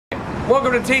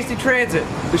Welcome to Tasty Transit,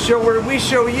 the show where we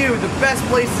show you the best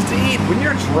places to eat when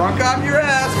you're drunk off your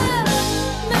ass.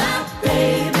 My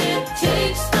baby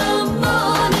takes the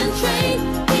morning train.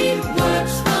 He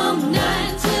works from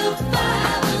 9 till 5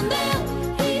 and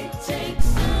then he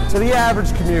takes To the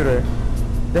average commuter,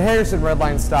 the Harrison Red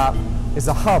Line stop is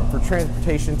a hub for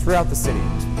transportation throughout the city.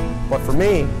 But for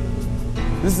me,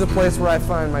 this is a place where I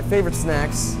find my favorite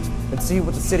snacks and see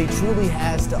what the city truly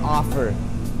has to offer,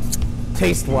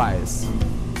 taste-wise.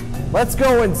 Let's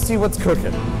go and see what's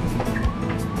cooking. So,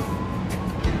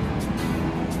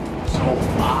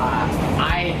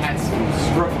 I had some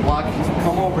stroke luck.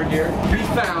 Come over here. We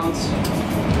found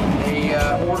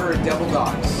a order of Devil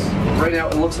Dawgs. Right now,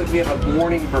 it looks like we have a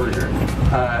morning burger.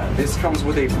 This comes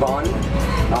with a bun,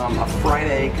 a fried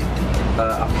egg,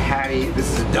 a patty.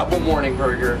 This is a double morning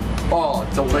burger. Oh,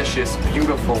 delicious,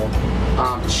 beautiful.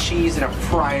 Cheese and a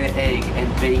fried egg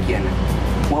and bacon.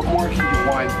 What more can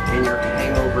you want in your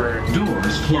hangover?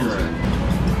 Doors closing.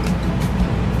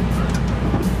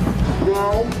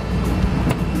 Well,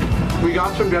 we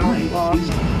got some dental floss.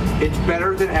 It's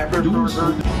better than ever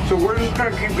burger. So we're just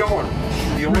gonna keep going.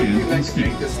 The only thing that can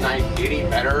make this night any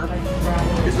better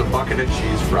is a bucket of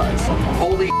cheese fries.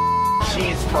 Holy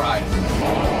cheese fries.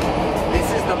 This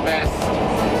is the best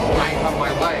night of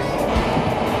my life.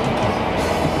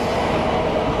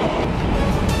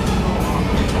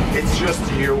 It's just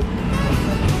you.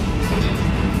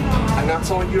 And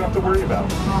that's all you have to worry about.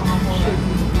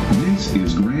 This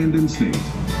is Grand and State.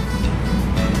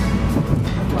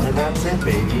 And that's it,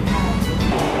 baby.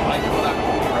 I know what I'm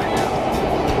doing right now.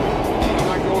 I'm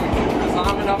not going to because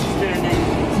I'm an upstanding.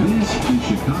 This is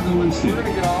Chicago and State. We're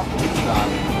gonna get off this stop.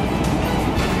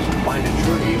 Find a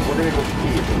tree. We're gonna go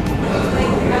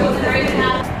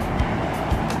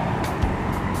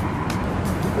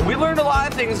eat. We learned a lot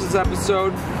of things this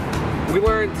episode. We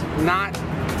learned not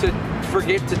to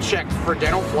forget to check for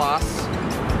dental floss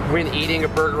when eating a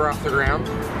burger off the ground.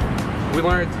 We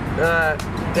learned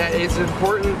that it's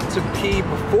important to pee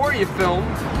before you film,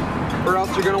 or else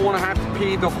you're gonna want to have to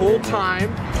pee the whole time.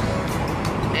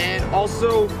 And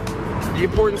also the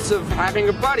importance of having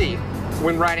a buddy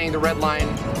when riding the red line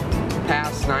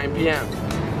past 9 p.m.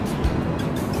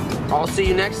 I'll see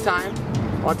you next time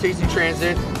on Tasty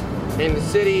Transit in the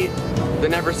city that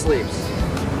never sleeps.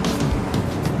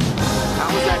 How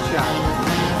was that shot?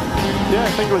 Yeah,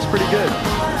 I think it was pretty good.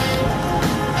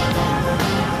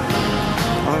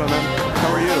 I don't know, man. How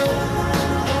are you?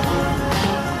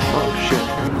 Oh, shit.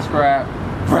 Subscribe.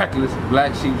 Reckless,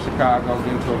 Black Sheep, Chicago,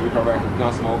 Into a Reckless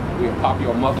Gunsmoke. We'll pop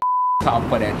your mother top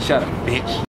for that. Shut up, bitch.